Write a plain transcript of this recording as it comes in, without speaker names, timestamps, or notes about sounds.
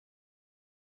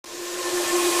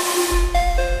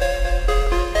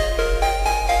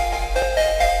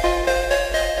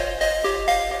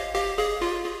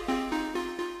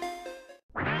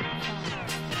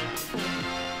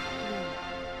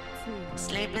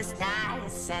the sky,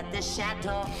 set the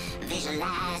shadow,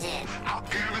 visualize it. I'll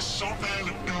give it something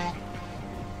to do.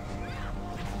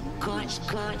 Coach,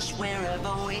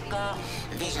 wherever we go,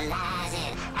 visualize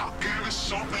it. I'll give it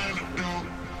something to do.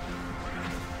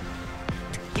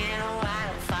 Get a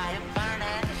wildfire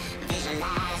burning,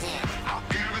 visualize it. I'll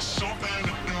give it something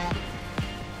to do.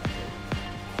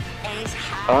 Ace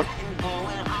high and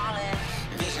going all in,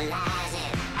 visualize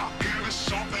it. I'll give it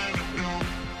something to do.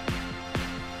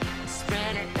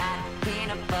 Spread it like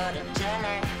peanut butter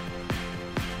jelly.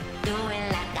 Do it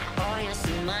like I owe you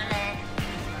some money.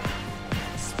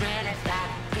 Spread it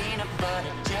like peanut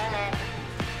butter jelly.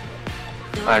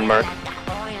 Do Iron it Mark. like I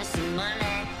owe you some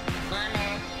money. Money,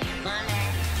 money,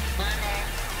 money,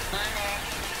 money,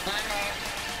 money,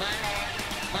 money,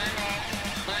 money,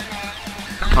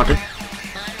 money, Haunted.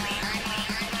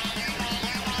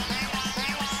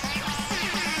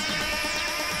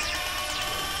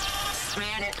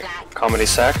 Spread it like Comedy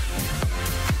sack.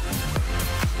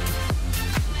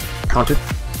 Haunted.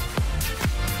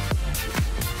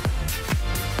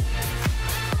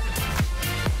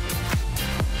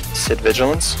 Sid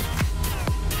Vigilance.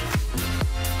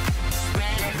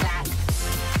 spread it like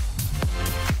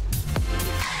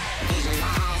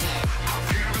visualize it. I'll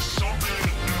give it something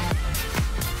to do.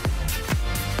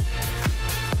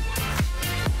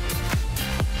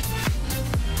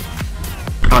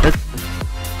 Haunted.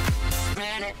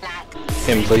 Spread it like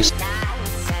Him, please. sky,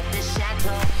 set the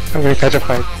shadow. I'm gonna catch a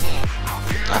fight.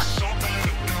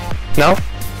 No?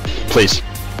 Please.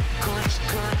 Coach,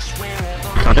 wherever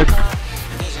we Haunted. go,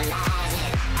 visualize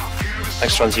it.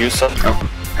 Next one's you, son. Oh.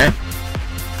 Okay.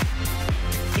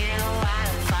 Get a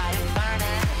wildfire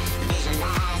burning,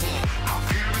 visualize it. I'll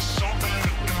give it something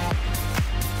to do.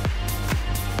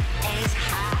 Ace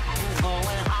high and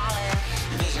going all in,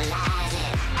 visualize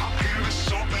it. I'll give it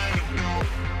something to do.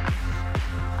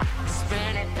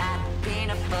 Spread it like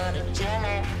peanut butter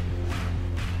jelly.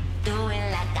 Do it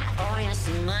like I owe you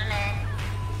some money.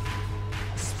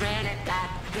 Spread it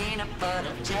like peanut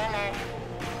butter jelly.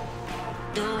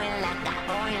 Do it like I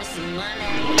owe you some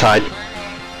money. Tied. Money,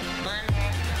 money,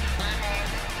 money,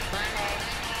 money, money.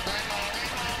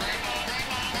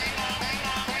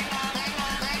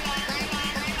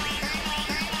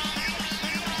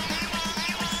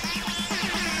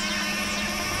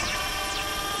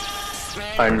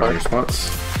 Iron Got your Mark. spots.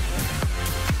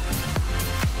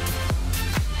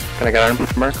 Can I get Iron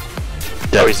Mark?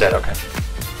 Oh, he's dead, okay.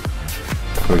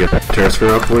 We'll get that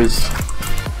terrasphere up, boys.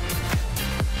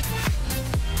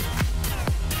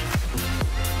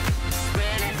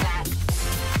 Spread it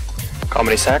like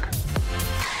Comedy sack.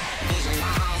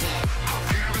 visualize it. I'll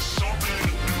give it something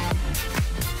to do.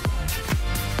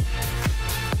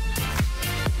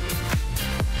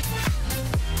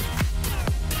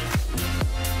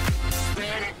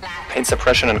 Spread it like Paint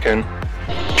suppression and Coon.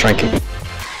 Tranky.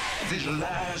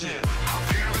 Visualize it. I'll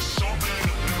give it something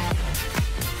to do.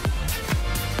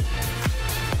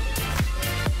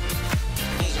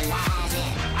 visualize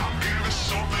it. I'll give it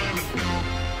something to do.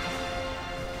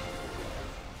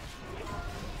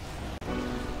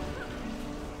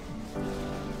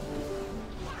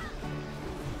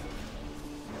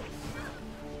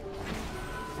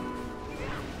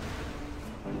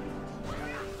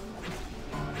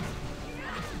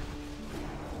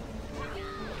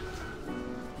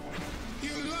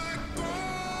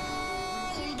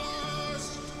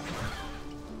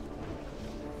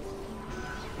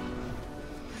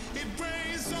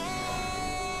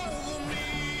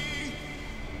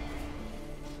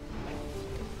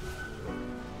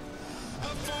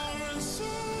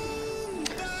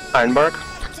 Ironbark.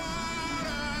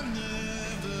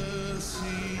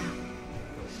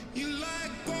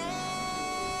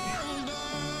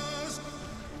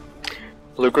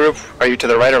 Blue group, are you to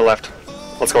the right or left?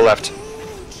 Let's go left.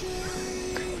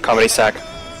 Comedy sack.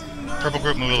 Purple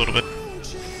group, move a little bit.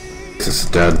 This is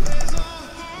dead.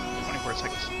 24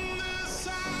 seconds.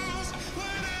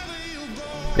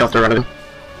 You have to run it.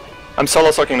 I'm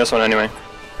solo soaking this one anyway.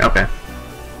 Okay.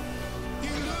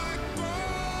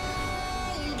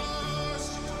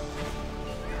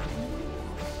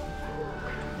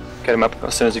 Get him up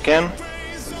as soon as you can.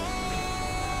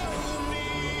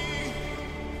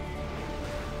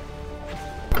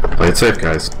 Play it safe,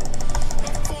 guys.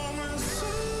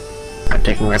 I'm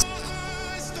taking risks.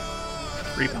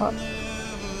 Repot.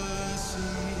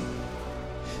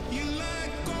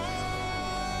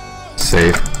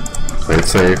 Safe. Play it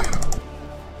safe.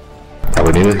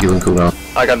 Probably need a healing cooldown.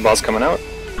 I got boss coming out.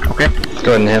 Okay.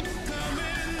 Go ahead and hit.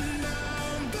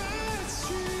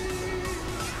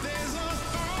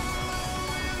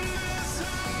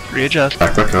 Readjust.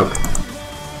 Back up.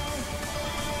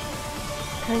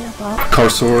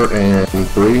 Cursor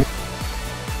and Bree.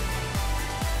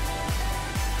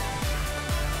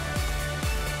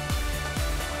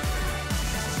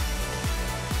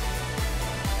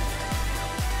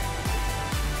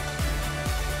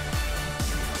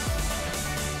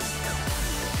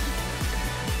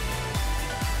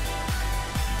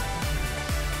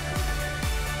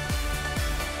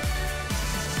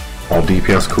 All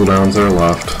DPS cooldowns are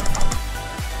left.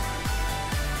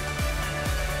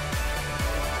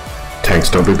 Tanks,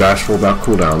 don't be bashful about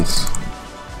cooldowns.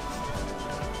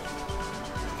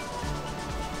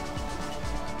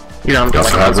 You know, I'm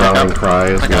Also have rallying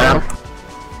cry as well.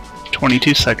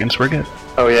 22 seconds, we're good.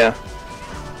 Oh yeah.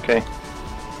 Okay.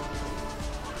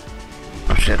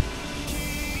 Oh shit.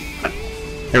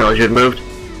 I realize you had moved.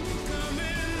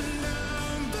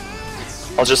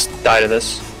 I'll just die to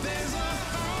this.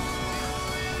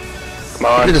 Come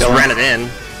on, You just kill him. ran it in.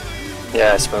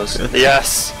 Yeah, I suppose.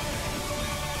 Yes!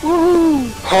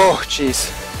 Woohoo! Oh, jeez.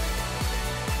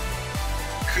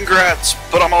 Congrats,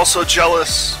 but I'm also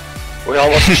jealous. We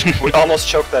almost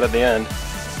choked that at the end.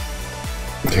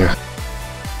 Yeah.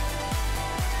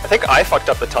 I think I fucked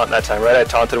up the taunt that time, right? I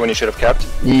taunted when you should have kept?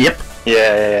 Yep.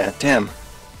 Yeah. Damn.